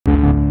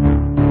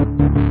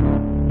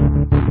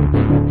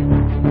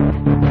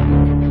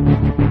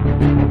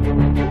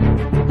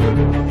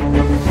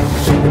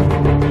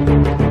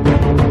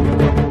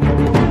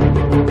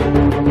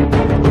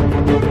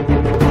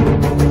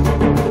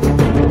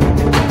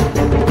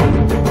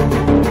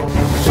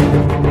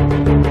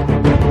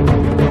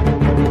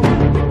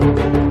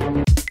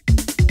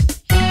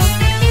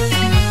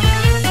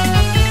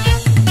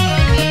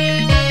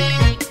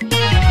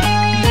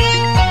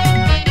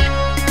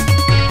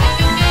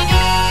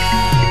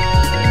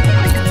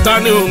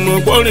Tani o mọ̀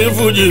pọ́nrin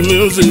Fuji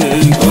music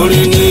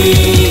orin ni.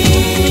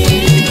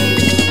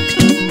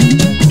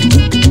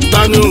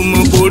 Tani o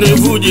mọ̀ pọ́nrin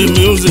Fuji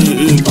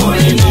music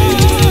orin ni.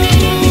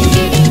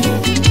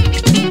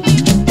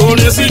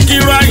 Orin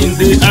Síkírù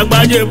Àyìndé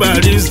Agbájé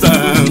Barrister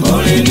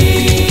orin ni.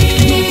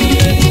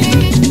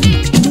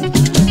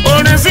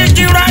 Orin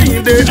Síkírù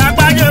Àyìndé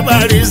Agbájé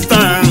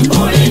Barrister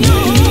orin ni.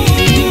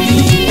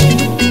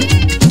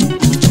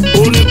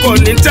 Orin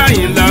Kọ́ni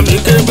Táyìnlá mi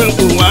kébé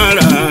kò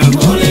wára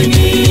orin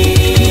ni.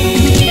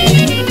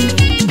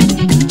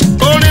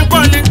 Orin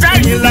Kọ́ni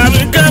Táyìnlá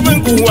mi kébé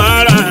kò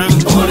wára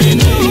orin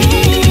ni.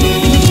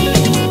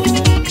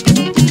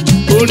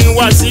 Orin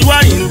Wasiu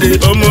Àyìndé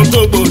ọmọ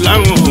Tógbò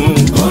láwọn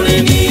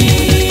orin ni.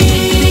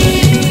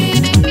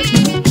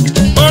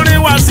 Orin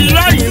Wasiu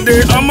Àyìndé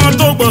ọmọ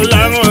Tógbò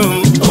láwọn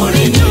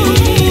orin ni.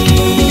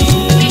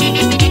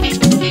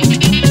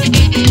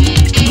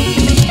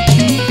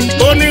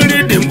 Orin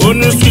rhythm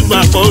orin sweet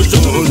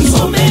percussion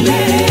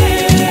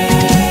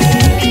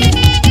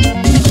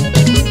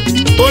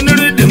orin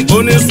rhythm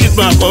orin sweet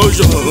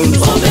percussion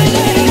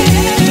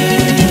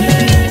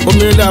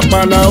omele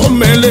àpàlà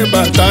omele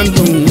bàtà ń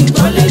dùn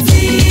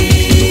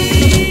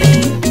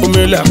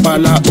omele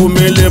àpàlà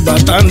omele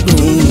bàtà ń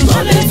dùn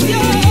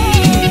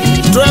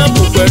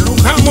treble pẹ̀lú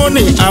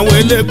harmony àwọn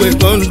elégbè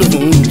kan ń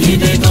dùn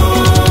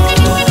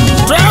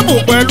treble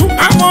pẹ̀lú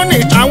harmony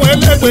àwọn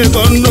elégbè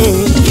kan ń dùn.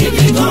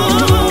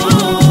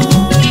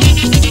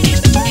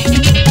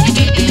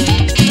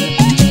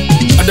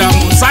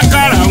 Adamu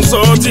Sakara ń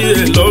sọ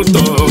tiẹ̀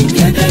lọ́tọ̀.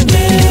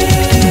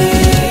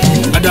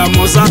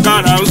 Adamu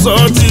Sakara ń sọ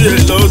tiẹ̀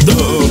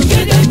lọ́tọ̀.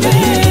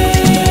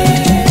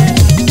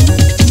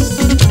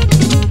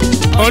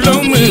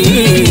 Olómi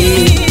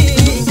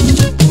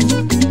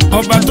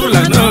ọba tó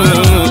lànà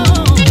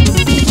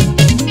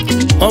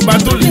ọba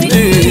tó lè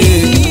ní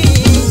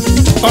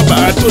ọba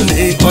tó ní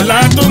ọlá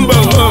tó ń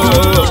bọ̀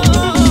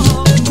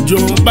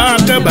jọba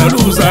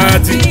kẹbàrú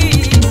sáàtì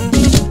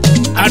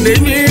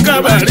àdémí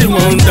kábàárì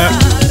wọn dá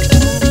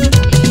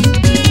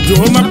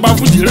jọ̀wọ́ má pa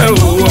Fújì rẹ̀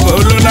o ọba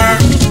ọlọ́lá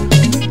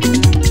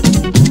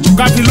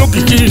káfí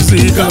lókìkí sí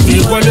káfí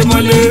wọlé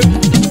mọ́lé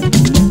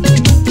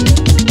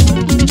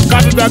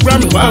káfí gba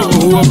Grammy wá o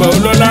ọba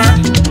ọlọ́lá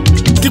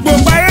kí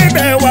gbogbo ayé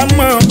bẹ̀ wá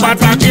mọ̀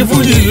pàtàkì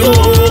Fújì o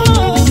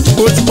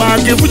kò ti pa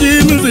kí Fújì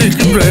music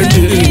bẹ̀rẹ̀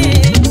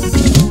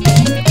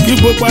kí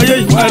gbogbo ayé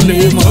ìwà lè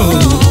mọ̀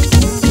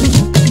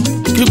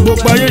kí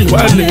gbogbo ayé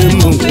ìwà lè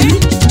mọ̀.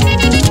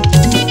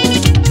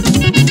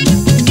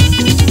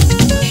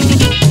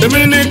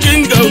 Èmi ni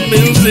king of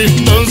music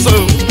tó ń sọ.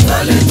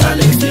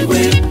 Tálẹ̀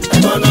fiwé,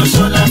 ẹ̀gbọ́n náà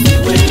ṣọlá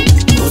fiwé,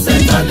 kò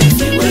sẹ́ta lè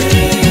fiwé.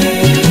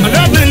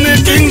 Ọ̀dọ́ mi ni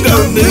king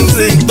of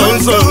music tó ń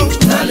sọ.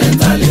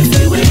 Tálẹ̀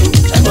fiwé,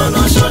 ẹ̀gbọ́n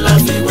náà ṣọlá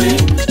fiwé,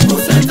 kò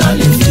sẹ́ta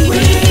lè fiwé.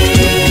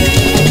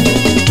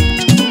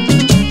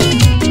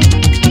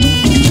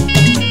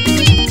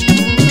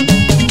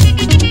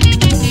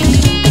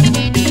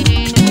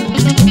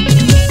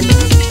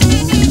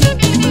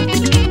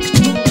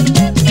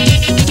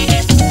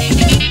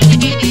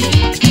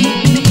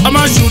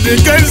 You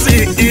can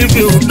see if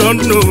you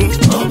don't know.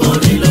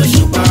 Ọmọrin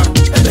l'Òṣùpá,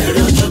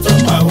 ẹbẹ̀rẹ̀ ojú tó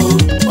pawó.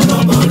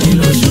 Ọmọrin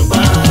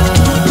l'Òṣùpá.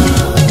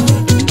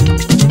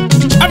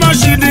 How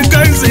much you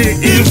can see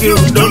if you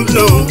don't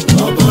know?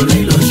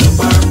 Ọmọrin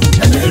l'Òṣùpá,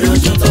 ẹbẹ̀rẹ̀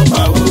ojú tó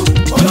pawó.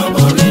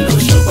 Ọmọrin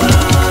l'Òṣùpá.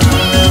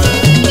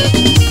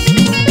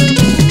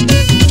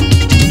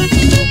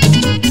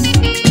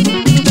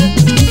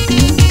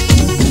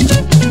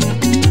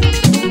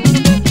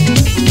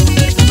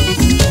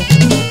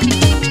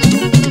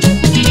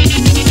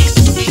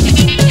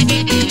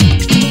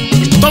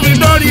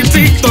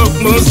 TikTok,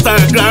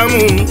 Instagram.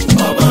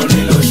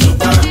 Ọmọrin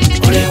l'Òṣùpá,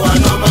 orin wa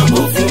náà máa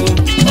bò fún.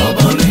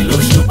 Ọmọrin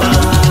l'Òṣùpá.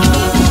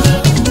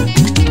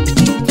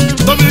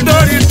 Tóbi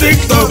lórí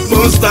TikTok,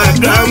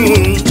 Instagram.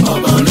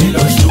 Ọmọrin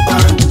l'Òṣùpá,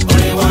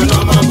 orin wa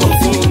náà máa bò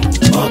fún.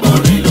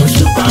 Ọmọrin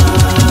l'Òṣùpá.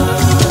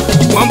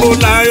 Wọ́n bó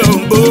láyọ̀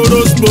ń bóró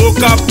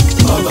spoke up.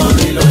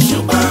 Ọmọrin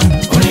l'Òṣùpá,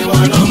 orin wa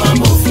náà máa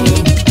bò fún.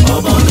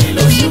 Ọmọrin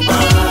l'Òṣùpá.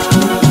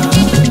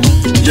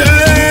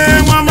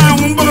 Yeah, wọ́n máa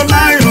ń bó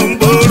láyọ̀ ń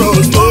bóró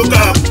spoke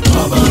up.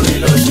 Ọmọrin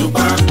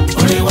l'Òṣùpá,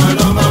 orin wa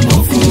náà máa bò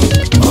fún.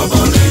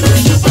 Ọmọrin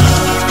l'Òṣùpá.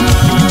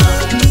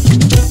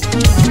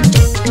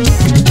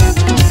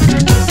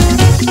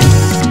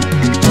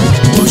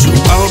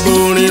 Òṣùpá ọba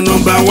orin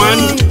number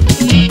 1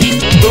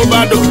 tó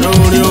bá dọ̀rọ̀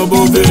orin ọba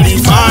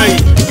verify.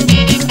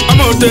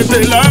 Ọmọ tètè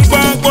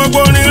lágbá gbogbo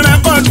orin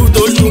rẹ́kọ̀dù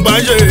tó Òṣùpá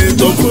ṣe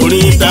tó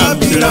forin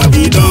dàbí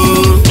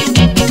ràbìdán.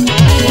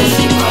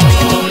 Òṣùpá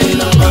orin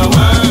number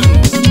 1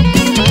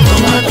 tó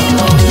bá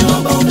dọ̀rọ̀ orin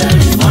ọba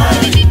verify.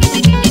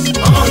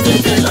 Ọmọ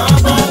tètè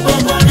lágbá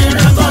gbogbo orin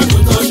rẹ́kọ̀dù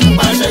tó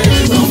Òṣùpá ṣe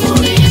tó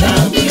forin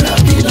dàbí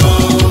ràbìdán.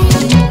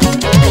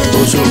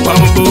 Òṣùpá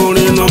ọba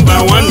orin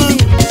number 1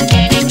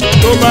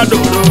 tó bá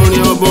dọ̀rọ̀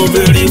orin ọba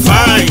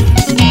verify.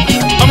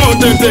 Ọmọ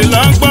tètè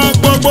lágbá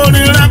gbogbo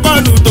orin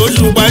rẹ́kọ̀dù tó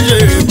Òṣùpá ṣe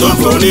tó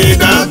forin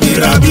dàbí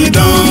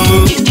ràbìdán.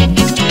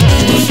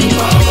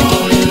 Òṣùpá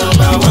orin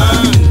number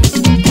 1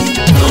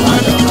 tó bá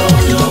dọ̀rọ̀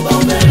orin ọba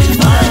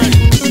verify.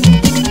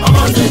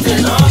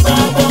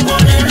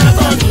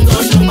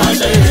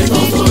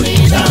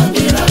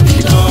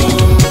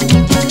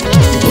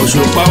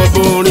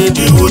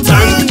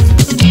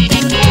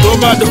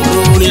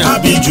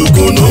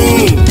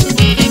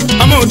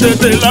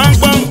 tètè lọ ń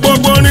gbọ́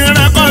gbogbo ní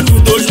rẹ́kọ̀dù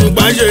tó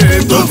ṣùgbọ́n ṣe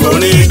tó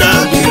forí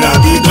dàbí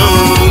dán.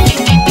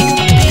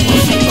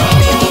 Òṣùpá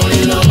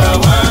orin nọ́mbà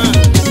 1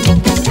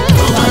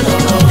 tó bá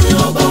dọ̀rọ̀ orin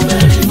ọba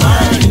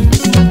verify.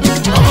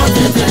 Ọmọ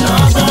tètè lọ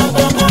gbọ́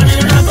gbogbo ní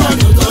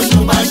rẹ́kọ̀dù tó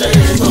ṣùgbọ́n ṣe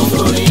tó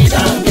forí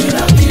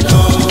dàbí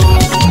dán.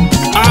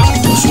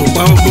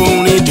 Òṣùpá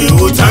orin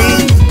dìbò tán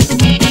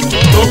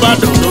tó bá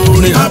dọ̀rọ̀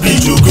orin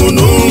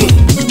àbíjùkúnú.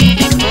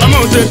 Ọmọ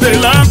tètè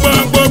lọ gbọ́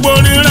gbogbo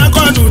ní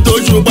rẹ́kọ̀dù tó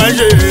ṣùgbọ́n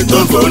ṣe tó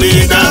forí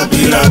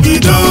dàbí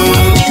dán.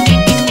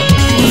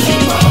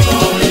 Òṣùpá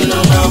orin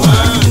nọ́mbà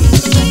 1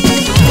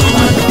 tó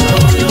bá dọ̀rọ̀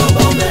orin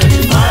ọba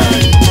verify.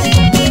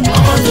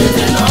 Ọmọ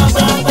tètè lọ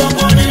gbọ́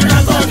gbogbo ní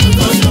rẹ́kọ̀dù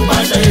tó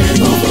ṣùgbọ́n ṣe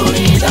tó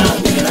forí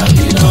dàbí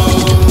dán.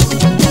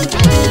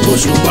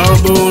 Òṣùpá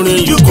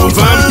orin you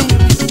confirm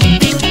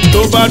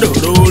tó bá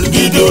dọ̀rọ̀ orin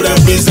video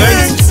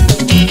represent.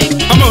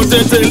 Ọmọ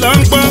tètè lọ ń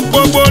gbọ́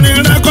gbogbo ní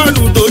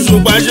rẹ́kọ̀dù tó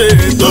ṣùgbọ́n ṣe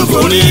tó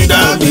forí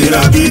dàbí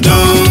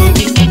dán.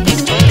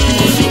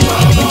 Òṣùpá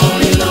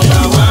orin nọ́mbà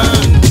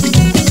 1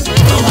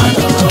 tó bá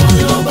dọ̀rọ̀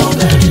orin ọba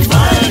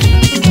verify.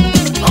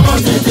 Ọmọ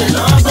tètè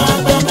lọ gbọ́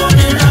gbogbo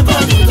ní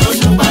rẹ́kọ̀dù tó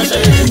ṣùgbọ́n ṣe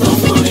tó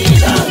forí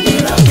dàbí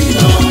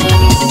dán.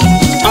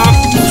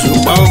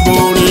 Òṣùpá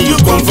orin you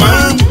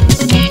confirm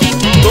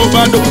tó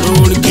bá dọ̀rọ̀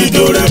orin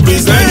video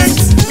represent.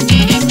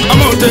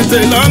 Ọmọ tètè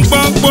lọ ń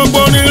gbọ́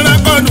gbogbo ní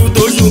rẹ́kọ̀dù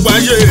tó ṣùgbọ́n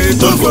ṣe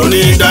tó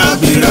forí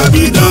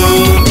dàbí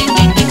dán.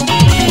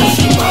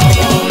 Òṣùpá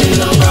orin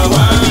nọ́mbà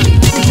 1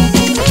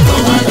 tó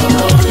bá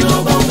dọ̀rọ̀ orin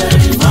ọba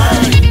verify.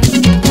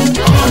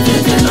 Ọmọ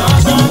tètè lọ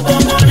gbọ́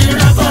gbogbo ní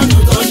rẹ́kọ̀dù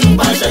tó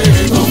ṣùgbọ́n ṣe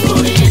tó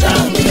forí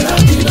dàbí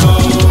dán.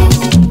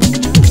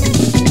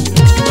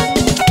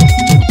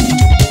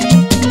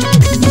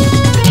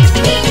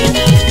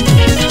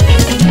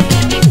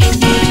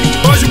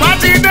 Òṣùpá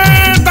ti dé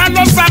ta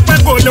ló sá pé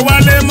kò lè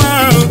wálé mọ́.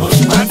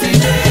 Òṣùpá ti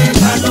dé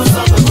ta ló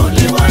sọ pé kò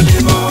lè wálé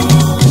mọ́.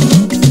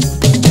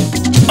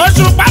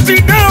 Òṣùpá ti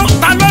dé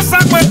ta ló sá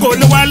pé kò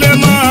lè wálé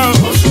mọ́.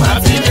 Òṣùpá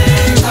ti dé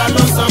ta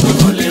ló sọ pé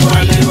kò lè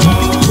wálé mọ́.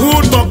 Who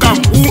talk am,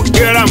 who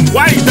hear am,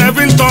 why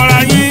tẹ́fí ń tọ́ra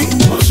yín.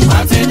 Òṣùpá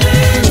ti dé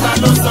ta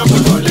ló sọ pé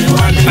kò lè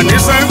wálé mọ́.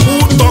 Àníṣe who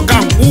talk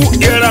am, who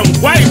hear am,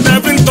 why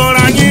tẹ́fí ń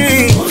tọ́ra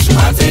yín.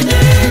 Òṣùpá ti dé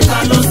ta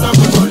ló sọ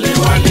pé kò lè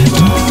wálé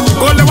mọ́.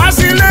 Kò lè wá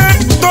sílé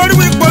torí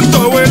wípé ń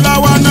tòwe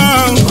lọ́wọ́ náà.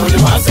 Kò lè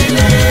wá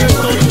sílé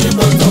torí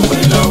wípé tó wé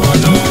lọ́wọ́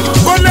náà.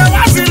 Kò lè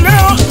wá sílé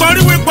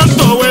torí wípé ń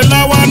tòwe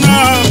lọ́wọ́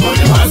náà. Kò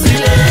lè wá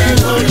sílé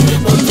torí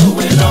wípé tó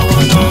wé lọ́wọ́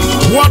náà.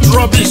 What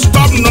rubbish,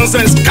 stop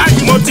nonsense, káì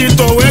mo ti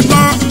tòwe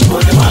tán. Kò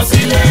lè wá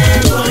sílé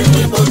torí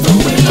wípé tó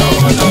wé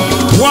lọ́wọ́ náà.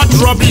 What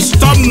rubbish,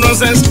 stop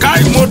nonsense,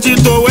 káì mo ti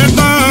tòwe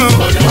tán.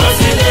 Kò lè wá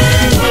sílé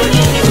torí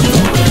wípé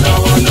tó wé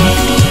lọ́wọ́ náà.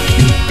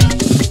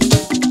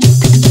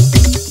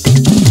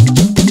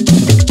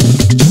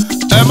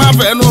 Ẹ má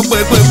fẹnu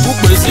pèpè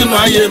púpè sínú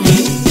ayé mi.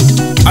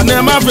 Àní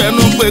ẹ má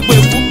fẹnu pèpè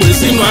púpè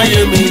sínú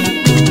ayé mi.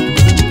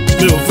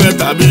 Mi ò fẹ́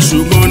tàbí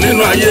ṣùgbọ́n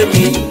nínú ayé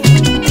mi.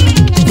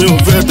 Mi ò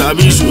fẹ́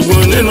tàbí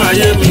ṣùgbọ́n nínú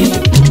ayé mi.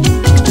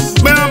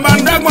 Bẹ́ẹ̀ bá ń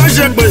dẹ́gbọ́n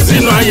ṣe pè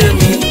sínú ayé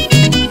mi.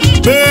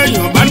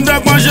 Béèyàn bá ń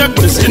dẹ́gbọ́n ṣe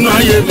pè sínú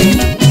ayé mi.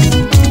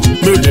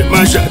 Mi ò lè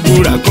má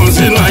ṣàdúrà kan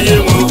sínú ayé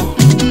wọn.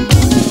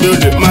 Mi ò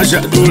lè má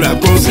ṣàdúrà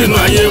kan sínú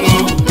ayé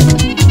wọn.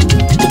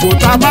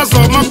 Òkúta bá sọ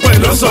mọ́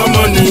pẹ̀lú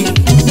sọmọ ni.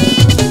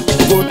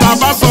 Òkúta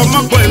bá sọ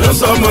mọ́ pẹ̀lú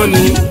sọmọ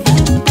ni.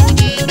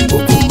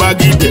 Òkú bá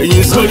gidi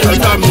ẹ̀yìn sórí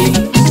ọ̀tá mi.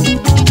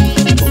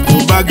 Òkú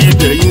bá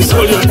gidi ẹ̀yìn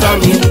sórí ọ̀tá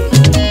mi.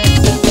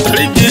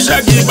 Tàríkì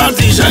ṣáàgì bá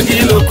ti ṣáàgì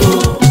lóko.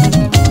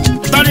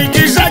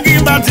 Tàríkì ṣáàgì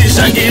bá ti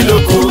ṣáàgì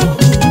lóko.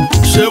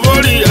 Ṣé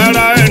borí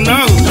ara ẹ̀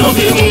náà ló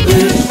fi ń gbé?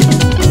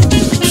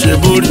 Ṣé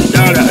borí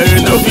ara ẹ̀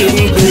ló fi ń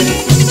gbé?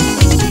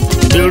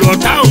 Èrò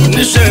ọ̀tá ò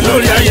níṣẹ́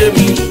lórí ayé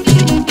mi.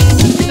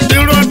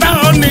 Èrò ọ̀tá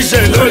ò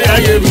níṣẹ́ lórí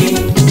ayé mi.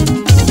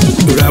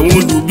 Ìrà àwọn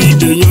olùbí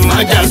èèyàn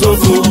ajá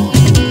sófo.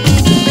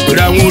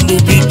 Ìrà àwọn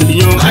olùbí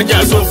èèyàn ajá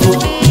sófo.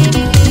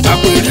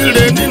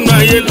 Àpèrire nínú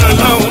ayé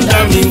lọ́lọ́run dá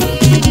mi.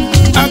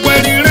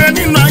 Àpèrire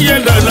nínú ayé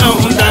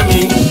lọ́lọ́run dá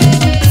mi.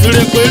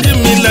 Fìrèpèrí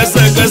mi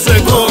lẹ́sẹ̀kẹsẹ̀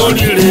kó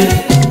ríre.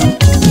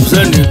 Kò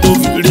sẹ́ni tó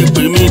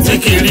fìrèpè mi tí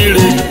kì í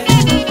ríre.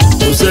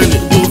 Kò sẹ́ni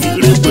tó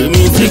fìrèpè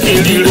mi tí kì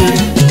í ríre.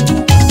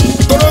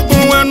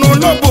 Torógun ẹnu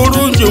ló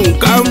burú jù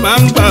ká máa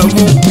ń gbà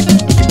mú.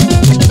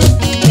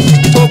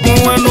 Ogun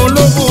ẹnu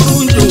ló burú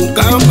jù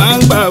ká máa ń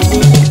gbà mú.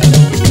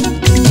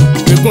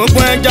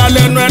 Ìgbọ̀ngbọ̀n ẹja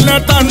lẹ́nu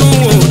ẹlẹ́tànú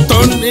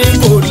òótọ́ ní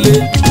kò le.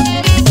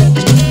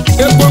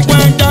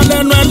 Ìgbọ̀ngbọ̀n ẹja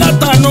lẹ́nu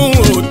ẹlẹ́tànú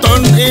òótọ́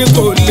ní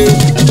kò le.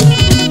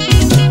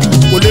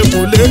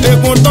 Kòlékòlé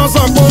egun tó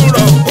sọ pé ó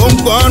rọ̀ ó ń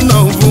gbọ́ ọ̀nà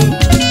fún.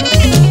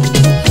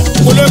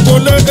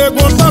 Kòlékòlé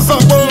egun tó sọ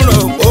pé ó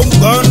rọ̀ ó ń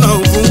gbọ́ ọ̀nà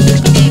fún.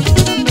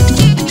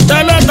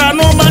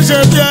 Tẹ́lẹ̀tànú má ṣe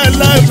bí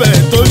ẹlẹ́fẹ̀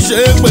tó ṣe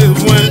é pè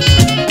fún ẹ.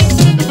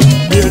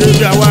 Bèrè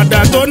bí àwàdà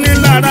tó ní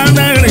lára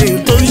mẹ́rin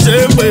tó ń ṣe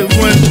é pè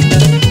fún ẹ.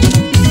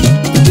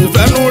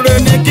 Ìfẹ́nure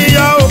ni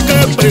kíyá òkè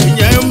pè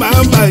yẹn máa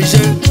ń bà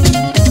ṣe.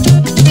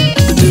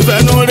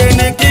 Ìfẹ́nure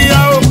ni kíyá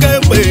òkè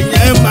pè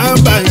yẹn máa ń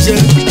bà ṣe.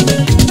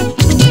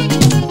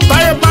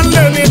 Táyé bá ń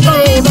lé ní tó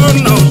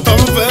rọ́nà tó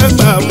ń fẹ́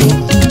gbà mú.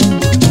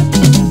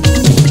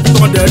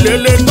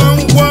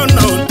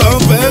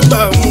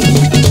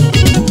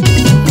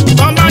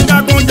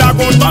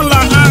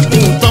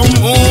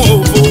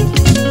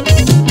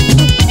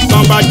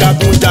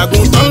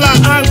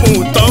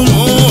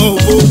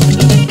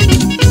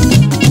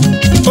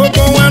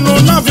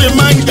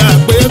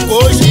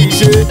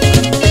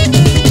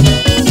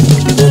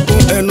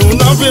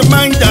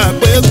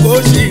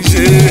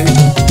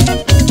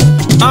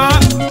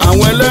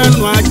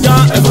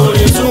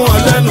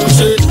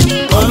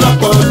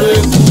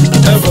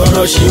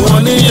 fọ̀rọ̀ sí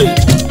wọn níyè.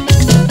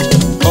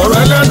 ọ̀rọ̀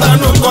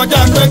ẹlẹ́tànú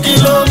kọjá pé kí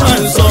ló máa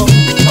ń sọ.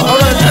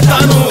 ọ̀rọ̀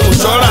ẹlẹ́tànú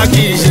ṣọ́ra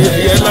kì í ṣe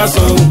ẹ̀yẹ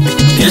lásán.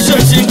 kì í ṣe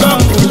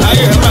ṣíngọ́ọ̀mù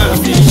láyé máa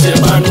fi ṣe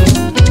bánú.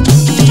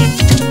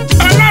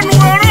 ọlọ́run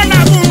ọ̀rọ̀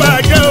làkún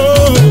bàjẹ́ o.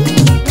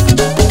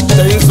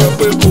 ẹ̀yin sọ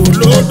pé kò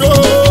lódò.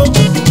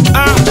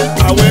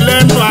 àwọn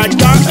ẹlẹ́nu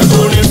ajá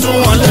ẹ̀fọ́rin tún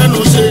wọn lẹ́nu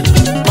ṣe.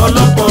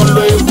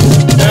 ọlọ́pọ̀lọ́ ewu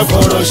ẹ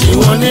fọ̀rọ̀ sí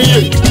wọn níyè.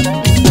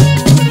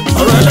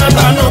 ọ̀rọ̀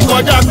ẹlẹ́tànú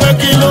kọjá pé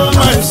kí ló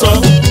máa ń sọ.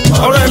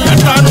 ọ̀rọ̀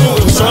ẹlẹ́tànú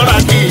ṣọ́ra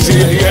kì í ṣe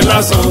ẹ̀yẹ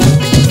lásán.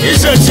 kì í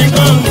ṣe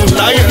ṣíngọ́ọ̀mù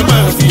láyé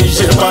máa fi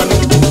ṣe bánú.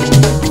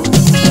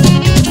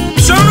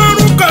 ṣòro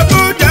orúkọ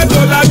tó jẹ́ tó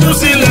lajú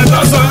sílẹ̀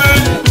lọ́sọ̀ ẹ́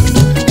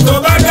tó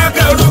bá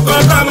dákẹ́ orúkọ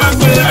tá a máa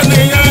pè é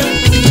nìyẹn.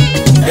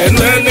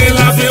 ẹnu ẹni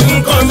la fi ń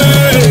kọ́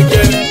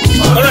méje.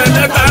 ọ̀rọ̀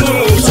ẹlẹ́tànú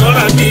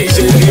ṣọ́ra kì í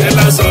ṣe ẹ̀yẹ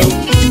lásán.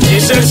 kì í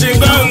ṣe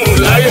ṣíngọ́ọ̀mù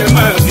láyé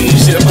máa fi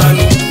ṣe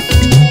bánú.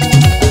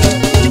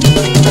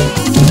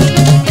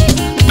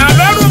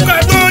 àlọ́rúkọ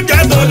tó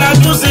jẹ́ tó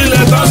lajú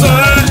sílẹ̀ lọ́sọ̀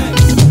ẹ́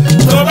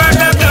tó bá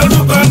dákẹ́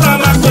orúkọ tá a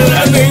máa pè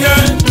é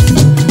nìyẹn.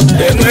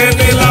 ẹnu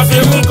ẹni la fi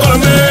ń kọ́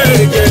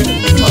méje.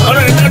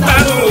 ọ̀rọ̀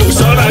ẹlẹ́tànú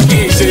ṣọ́ra kì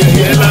í ṣe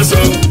ẹ̀yẹ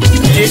lásán.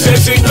 kì í ṣe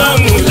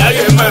ṣíngọ́ọ̀mù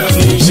láyé máa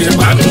fi ṣe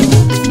bánú.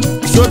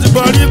 ṣó ti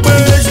gbọ́ rí pé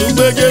èṣù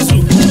gbé Jésù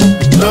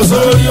lọ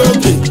sórí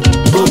òkè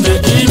òkè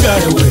gíga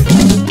ẹ̀wẹ̀.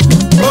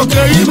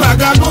 òkè yìí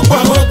màgá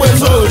púpọ̀ ó pé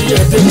sórí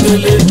ẹ̀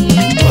tẹ́tẹ́lẹ̀.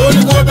 ó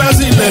ní kó bẹ́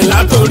sílẹ̀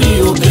látòrí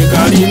òkè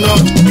kárí náà.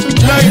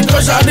 lẹ́yìn tó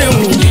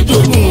ṣàdéhùn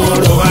dídògún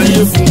ọ̀rọ̀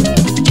ayé fún.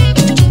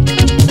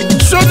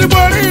 ṣó ti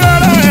gbọ́ rí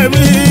ara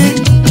ẹ̀mí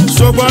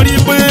ṣó gbọ́ rí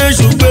pé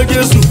èṣù gbé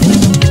Jésù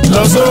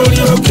lọ sórí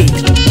òkè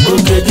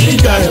òkè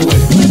gíga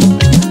ẹ̀wẹ̀.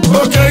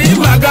 òkè yìí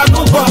màgá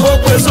púpọ̀ ó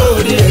pé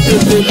sórí ẹ̀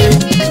tẹ́tẹ́lẹ̀.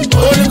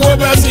 ó ní kó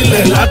bẹ́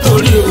sílẹ̀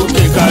látòrí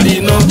òkè kárí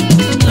náà.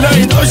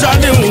 lẹ́yìn tó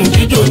ṣàdéhùn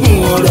dídògún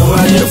ọ̀rọ̀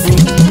ayé fún.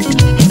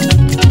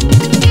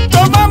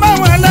 tó bá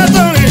báwọn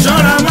ẹlẹ́tọ̀rìn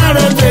ìṣọ́ra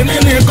márùn tèmi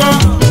nìkan.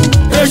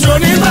 èṣù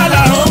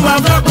onígbàlà ó máa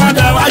fẹ́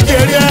padà wá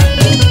jèrè ẹ́.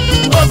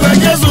 ó fẹ́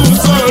Jésù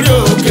sórí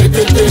òkè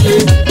tètèlé.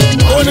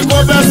 ó ní kó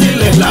bẹ́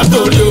sílẹ̀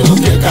látòrí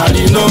òkè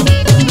kárí náà.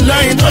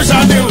 lẹ́yìn tó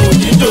ṣàdéhùn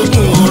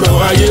dídògún ọ̀rọ̀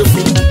ayé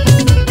fún.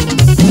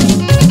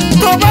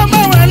 tó bá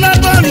báwọn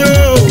ẹlẹ́tọ̀rìn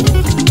o.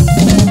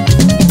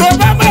 tó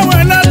bá báwọn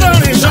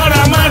ẹlẹ́tọ̀rìn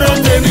ìṣọ́ra márùn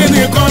tèmi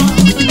nìkan.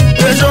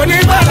 èṣù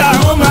onígbàlà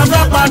ó máa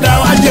fẹ́ padà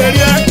wá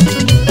jèrè ẹ́.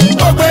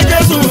 ó fẹ́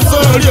Jésù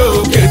sórí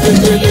òkè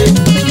tètèlé.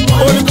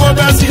 ó ní kó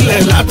bẹ́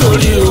sílẹ̀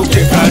látòrí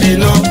òkè kárí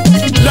náà.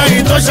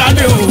 lẹ́yìn tó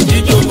ṣàdéhùn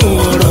dídògún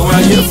ọ̀rọ̀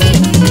ayé fún.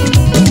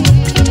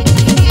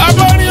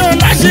 abọ́rin ò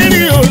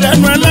láṣírí ò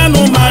lẹ́nu ẹlẹ́nu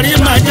màrí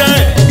máa jẹ́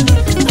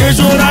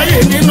èṣù ráyè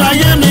nínú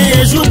ayé mi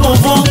èṣù kò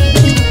fún.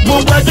 mo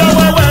pẹjọ́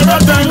wẹ́wẹ́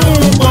rọ́tẹ̀nú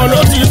pọ̀ ló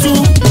ti tú.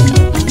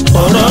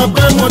 ọ̀rọ̀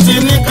pé mo ti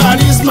ní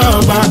kárísímà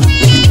ọba.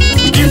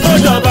 kí n tó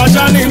jọba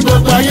ṣá ní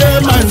gbogbo ayé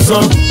máa ń sọ.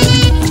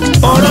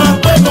 ọ̀rọ̀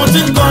pé mo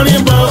ti ń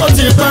kọrin bọ̀ ó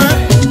ti pẹ́.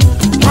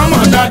 wọ́n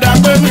mọ̀ dáadáa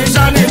pé mi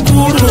ṣá ní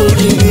kúrò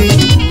rí i.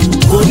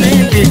 kò ní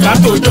ìdíkà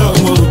tó jọ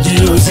wọn ò jí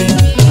o sí.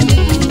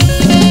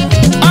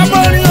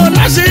 abọ́rin ò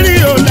láṣírí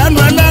ò lẹ́nu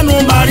ẹlẹ́nu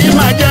màrí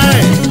máa jẹ́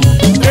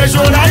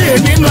èṣù ráyè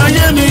nínú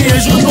ayé mi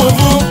èṣù kò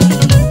fún.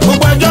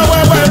 gbogbo ẹjọ́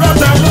wẹ́wẹ́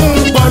rọ́tẹ̀mú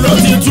pọ̀ ló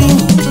ti tú.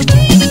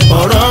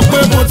 ọ̀rọ̀ pé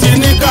mo ti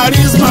ní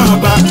kárísímà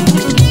ọba.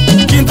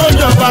 kí n tó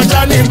jọba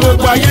ṣá ní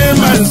gbogbo ayé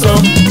máa ń sọ.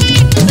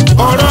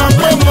 ọ̀rọ̀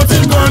pé mo ti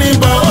kọrin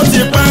bọ̀ ó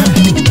ti pẹ́.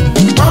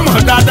 ọmọ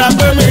dáadáa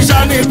pé mi ṣá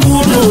ní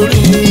kúrò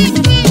rí i.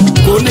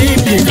 kò ní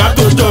ìdíkà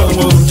tó jọ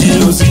wọn ò jí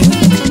o sí.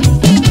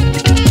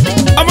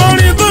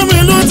 abọ́rin tó mi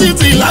lù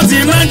títì láti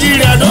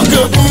Nàìjíríà dókè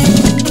òkun.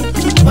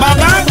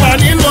 bàbá àgbà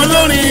nínú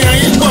olórin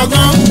ẹ̀yìn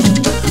gbọ̀ngàn.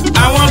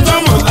 àwọn tó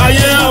mọ̀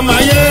ayé ọmọ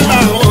ayé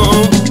làwọn.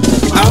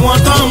 àwọn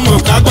tó mọ̀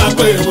kápá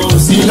pé wọ́n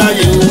sí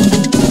láyé.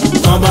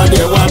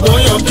 tọ́badẹ̀ wà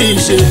bóyá kì í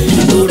ṣe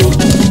ìgboro.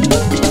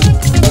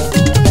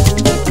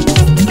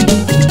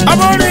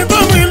 abọ́rin tó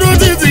mi lù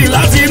títì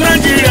láti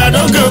Nàìjíríà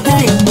dókè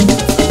òkun.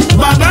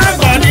 bàbá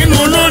àgbà nínú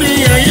olórin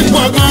ẹ̀yìn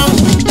gbọ̀ngàn.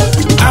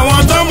 àwọn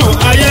tó mọ̀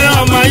ayé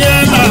ọmọ ayé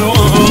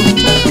làwọn.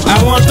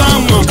 àwọn tó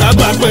mọ̀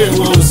kápá pé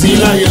wọ́n sí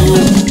láyé o.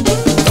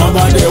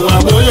 tọ́badẹ̀ wà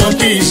bóyá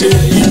kì í ṣe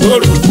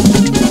ìgboro.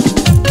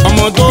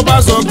 ọmọ tó bá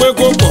sọ pé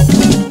kó pọ̀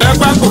ẹ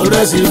pákó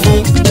rẹ̀ sí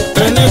fún.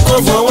 ẹni kó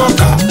fọwọ́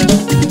kà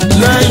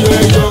lẹ́yìn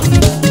ẹyọ.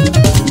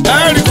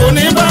 ẹ̀rí kò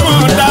ní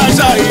báwọn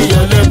dáṣà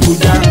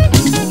ìyọ̀lẹ́kùjá.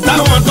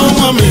 táwọn tó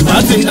mọ̀ mí bá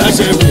ti ń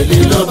dáṣẹ́ wèlé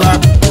lọ́ba.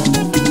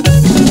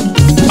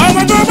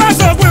 ọmọ tó bá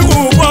sọ pé kò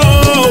pọ̀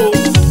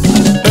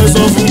ẹ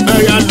sọ fún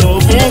ẹ̀yà lọ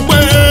fún pé.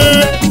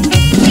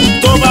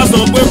 tó bá sọ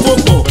pé kó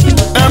pọ̀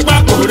ẹ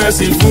pákó rẹ̀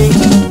sí fún.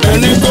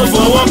 ẹni kó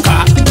fọwọ́ kà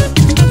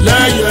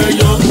lẹ́yìn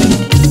ẹyọ.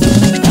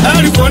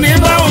 ẹ̀rí kò ní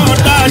báwọn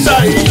dáṣà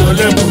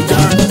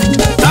ìyọ̀lẹ́kùjá.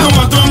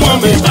 táwọn tó mọ̀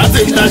mí bá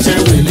ti ń dáṣẹ́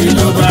wèlé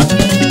lọ́ba.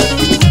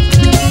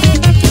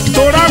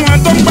 torá wọn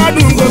tó ń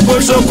gbádùn gbogbo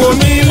ṣoko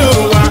mi ló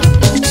wà.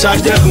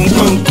 ṣàjẹkùn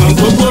kọ̀ọ̀kan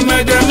gbogbo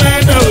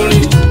mẹ́dẹ̀mẹ́dẹ̀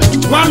orin.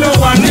 wá ló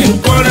wà ní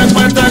nǹkan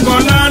rẹpẹtẹ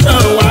gan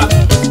lọ́dọ̀ wa.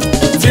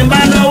 tí n bá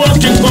lọ́wọ́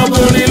kí n kọ́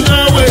borin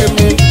lọ́wọ́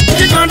èmi.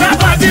 kíkan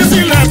dábàá tí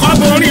sílẹ̀ kọ́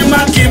borin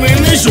má kí mi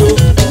níṣó.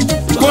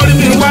 kórìí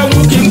mi wá wú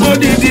kí n kó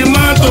dídí má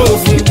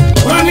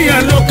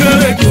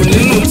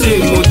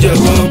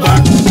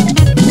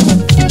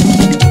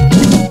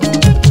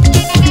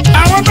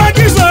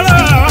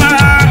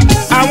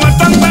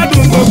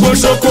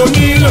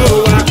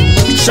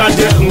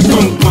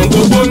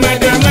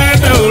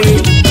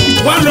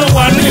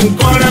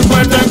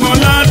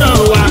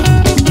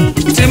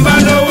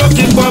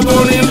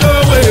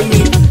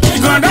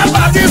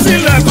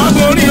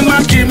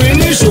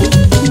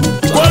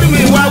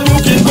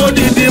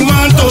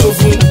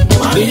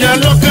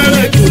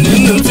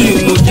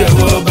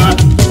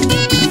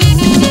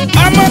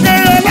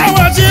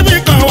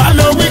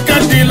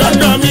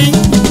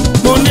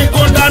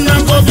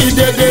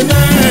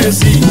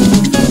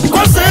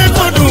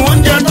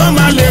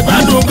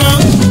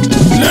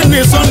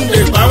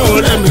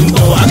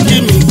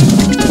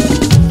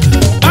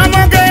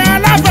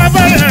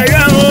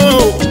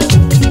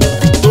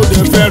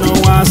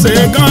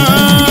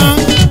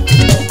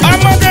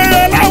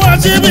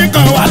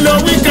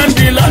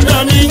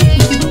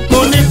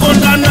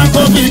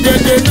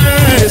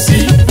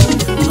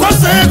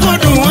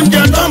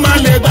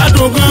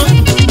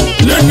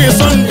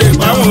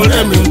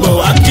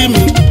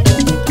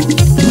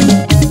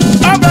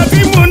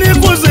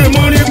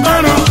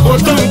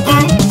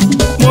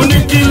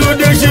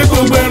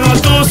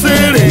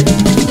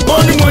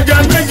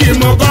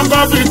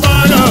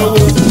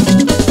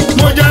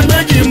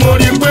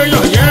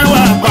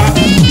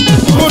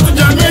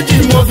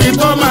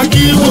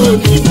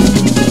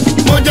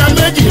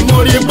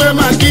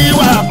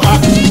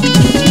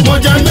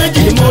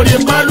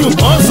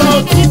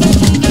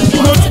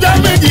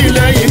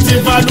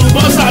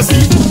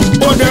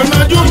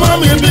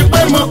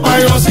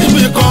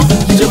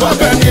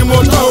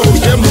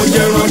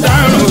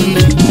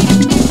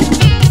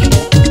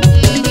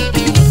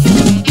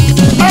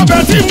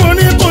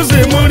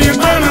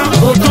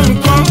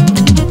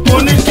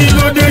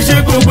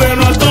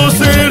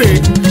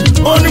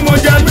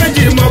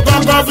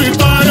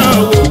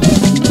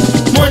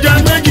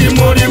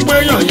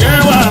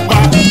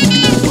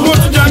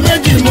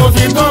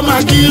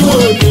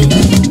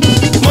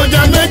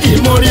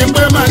mo rí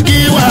pé màgí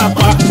wà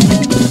pa.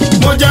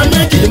 Mo jẹ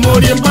méjì mo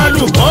rí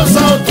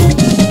pálùbọ́sà òtò.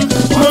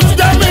 Mo tún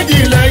jẹ méjì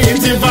lẹ́yìn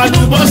tí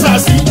falùbọ́sà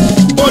sí.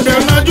 Ó dẹ̀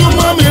nájú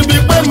mọ́ mi bí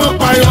pé mo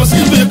payọ̀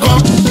síbi kan.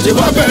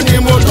 Ṣèwọ́ bẹ́ẹ̀ ni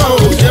mo tọ́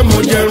òye mo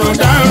jẹran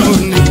dáràn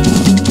ni.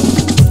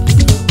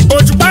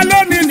 Òṣùpá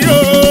lónìí ni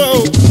o,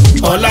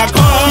 ọ̀la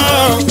kọ́.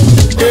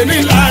 Èní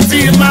láti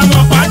máa mọ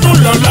pàdún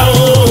lọ́la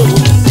o.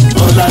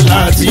 Ọ̀la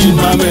láti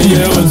máa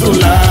mẹyẹ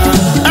ọ̀túnla.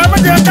 Ẹ má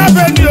jẹ́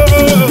káfẹ́ ni o,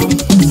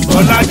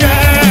 ọ̀la jẹ́.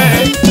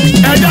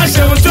 Ẹja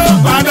ṣeun tó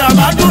padà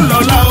bá dùn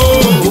lọ́la o.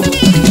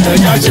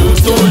 Ẹja ṣeun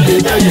tó lè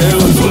bẹ̀yẹ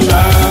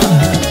ọ̀túnla.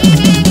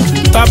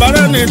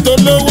 Tàbárẹ́ ni tó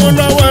lówó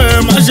lọ́wọ́ ẹ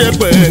má ṣe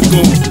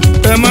pẹ̀gàn.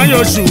 Ẹ má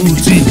yọ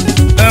ṣùtì,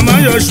 ẹ má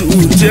yọ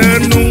ṣùtì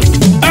ẹnu.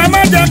 Ẹ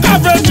má jẹ́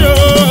káfẹ́ ni o,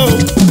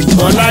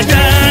 ọ̀la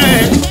jẹ́.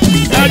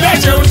 Ẹja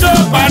ṣeun tó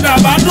padà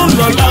bá dùn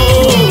lọ́la o.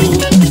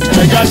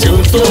 Ẹja ṣeun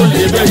tó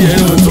lè bẹ̀yẹ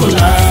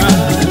ọ̀túnla.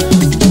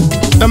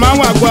 Ẹ má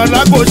wà gbọ́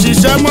alákò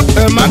ṣiṣẹ́ mọ́,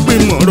 ẹ má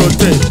gbìmọ̀ ọ̀rọ̀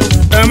tẹ̀.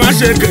 Ẹ má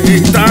ṣe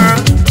kèéta,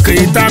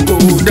 kèéta kò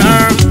dá.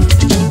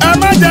 Ẹ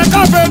má jẹ́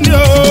káfẹ́ ni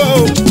o,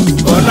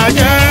 ọ̀la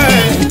jẹ́.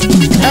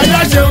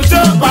 Ẹja ṣeun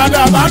tó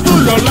padà bá dùn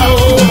lọ́la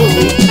o.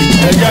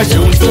 Ẹja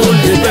ṣeun tó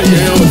lè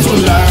bẹ̀yẹ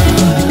ọ̀túnla.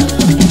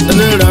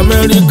 Ẹni ra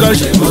Amẹ́ríkà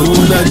ṣe owó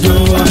lájọ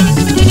wa.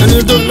 Ẹni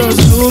tó lọ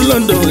sí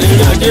London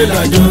ìrìn àjẹ́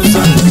lájọ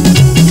sá.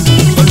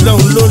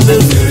 Ọlọ́run ló lè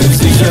fèrè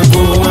síṣẹ́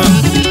kó wá.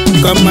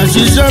 Ká máa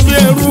ṣiṣẹ́ bí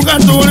ẹrú ká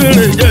tó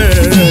rèrè jẹ́.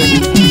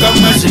 Ká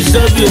máa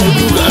ṣiṣẹ́ bí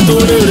ẹrú ká tó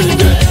rèrè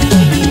jẹ́.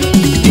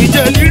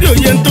 Ìjẹ́ lírí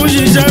òye tó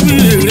ṣiṣẹ́ bí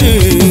èrè.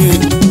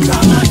 Ká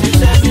máa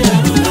ṣiṣẹ́ bí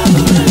ẹrú ká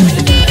tó rèrè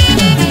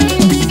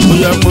jẹ́. Mo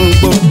yà mo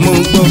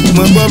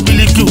gbọ́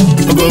Bílíkì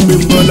ọkọ̀ bí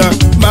n bọ́lá.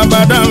 Bàbá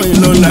dáhùn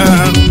lọ́la.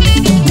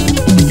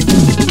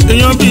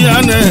 Èèyàn bíi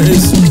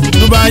Anes,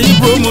 Dubai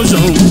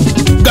promotion,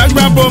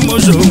 Gagba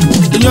promotion,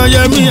 èèyàn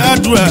Yẹmí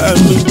àdúrà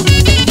mi.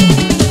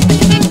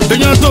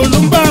 Èèyàn tó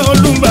olúmbà,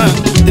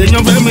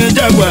 èèyàn Fẹ́mi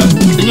Jagba,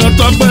 èèyàn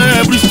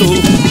Tọ́pẹ́ Bristol,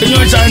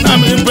 èèyàn China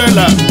mi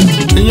bẹ́là,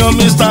 èèyàn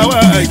Mr.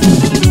 White,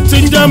 tí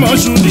ń jẹ́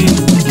Mọ́ṣúdì,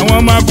 àwọn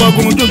ọmọ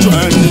akọgun jòjò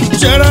àní.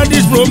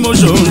 Sheradis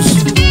promotions,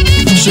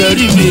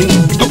 Sherifi,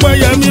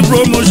 Ọpẹ́yẹmí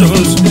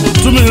promotions,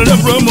 Túmìrẹ́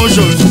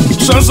promotions,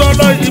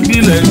 Sọ́sọ́lọ́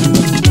ìbílẹ̀,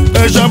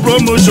 Ẹ̀ṣọ́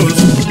promotions,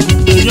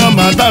 èèyàn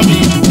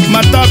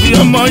Màtàbí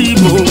ọmọ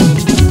Ìgbò,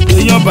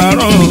 èèyàn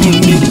Bàrán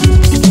mi.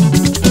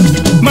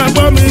 Máa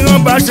gbọ́ mi rán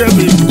bá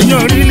ṣẹ̀mí,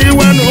 èèyàn Rílí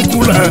wánú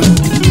kúlà,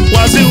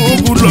 wá sí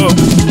òkúlọ̀,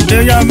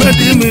 èèyàn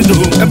Mẹ́dìmídò,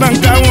 ẹ bá ń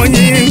ká wọ́n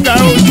yín ká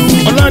ojú.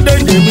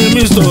 Ọládèjì mi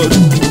Mr.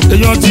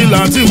 èèyàn ti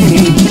Látìmù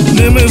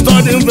ní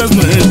Mr.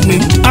 investment mi.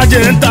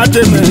 Ajẹ́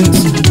entertainment,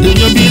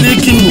 èèyàn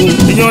Bílíkì mú,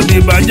 èèyàn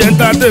Dìbàjẹ́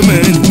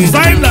entertainment mi.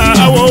 Sáìlà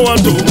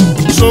Awọ́wọ́tò,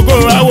 Ṣògo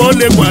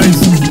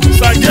Awọ́lẹ́kwàìsì.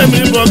 Sajẹ́mi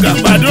bọ́gà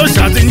pàdé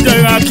òṣà tí ń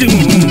jẹ́ Akínú.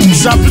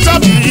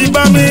 Ṣàpìṣàpì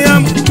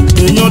Ibámiyám,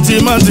 èèyàn ti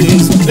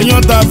Martins,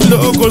 èèyàn tàbí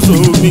lókòso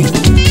mi.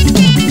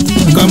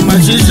 Ká máa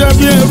ṣiṣẹ́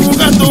bí ẹrú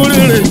ká tó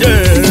rèrè jẹ́.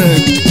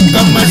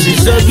 Ká máa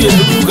ṣiṣẹ́ bí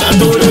ẹrú ká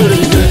tó rèrè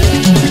jẹ́.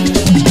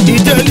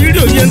 Ìjẹ́ lírí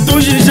òye tó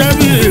ṣiṣẹ́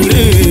bí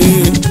èrè.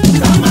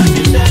 Ká máa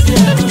ṣiṣẹ́ bí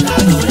ẹrú ká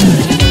tó rèrè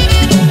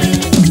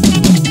jẹ́.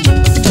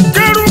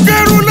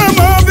 Kẹ́rùkẹ́rù lè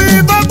mọ bí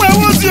tọ́pẹ́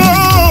wọ́n sí o.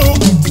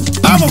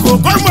 Àbùkù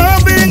kọ́ mọ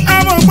bí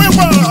àmọ̀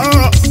pípọ̀.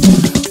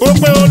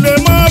 Òpè ò lè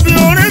mọ bí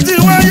orí ti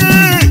wáyé.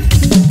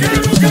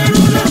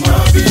 Kẹ́rùkẹ́rù lè mọ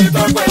bí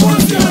tọ́pẹ́ wọ́n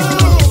sí o.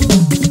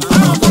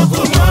 Àwọn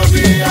kòkó mọ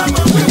bí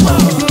àmọ̀ pípọ̀.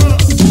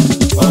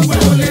 Òpè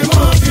ò lè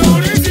mọ bí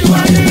orí ti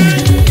wáyé.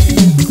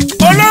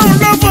 Ọlọ́run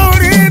ló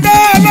forí dá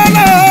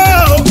lọ́lọ́.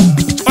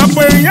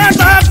 Ọ̀pọ̀ èèyàn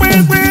ta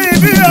pínpín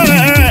bí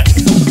ẹ̀.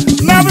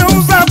 Lábẹ́ ń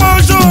sàpọ̀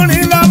sórí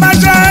lọ máa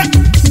ṣẹ́.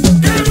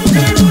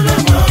 Kẹ́rùkẹ́rù lè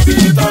mọ bí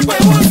tọ́pẹ́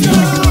wọ́n sí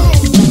o.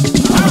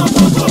 Àwọn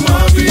kòkó mọ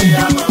bí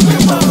àmọ̀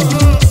pípọ̀.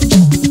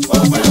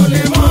 Òpè ò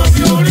lè mọ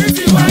bí orí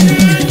ti wáyé.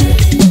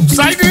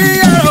 Ṣáìdì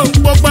ẹ̀rọ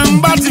gbogbo ń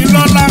bá ti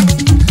lọ́la.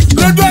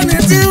 Lójú ẹni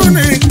tí ó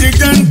ní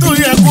ìjẹun tó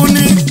yẹ kó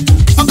ní.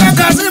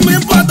 Ọ̀kàkà sí mi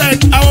pọ̀tẹ̀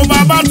àwọn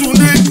bàbá tún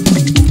ní.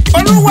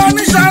 Olúwa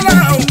ní sàrà